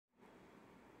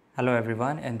Hello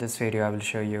everyone, in this video I will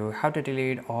show you how to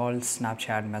delete all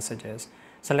Snapchat messages.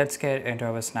 So let's get into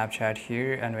our Snapchat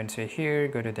here, and once you're here,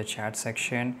 go to the chat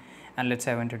section, and let's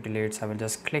say I want to delete, so I will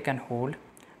just click and hold,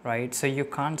 right? So you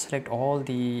can't select all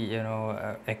the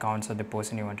accounts of the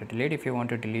person you want to delete. If you want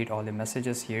to delete all the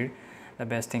messages here, the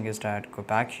best thing is that go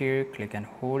back here, click and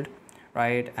hold,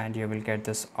 right, and you will get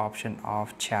this option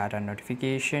of chat and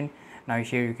notification. Now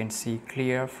here you can see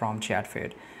clear from chat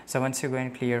feed. So once you go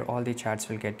and clear, all the chats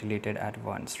will get deleted at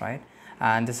once, right?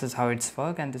 And this is how it's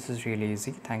work, and this is really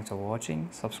easy. Thanks for watching.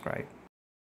 Subscribe.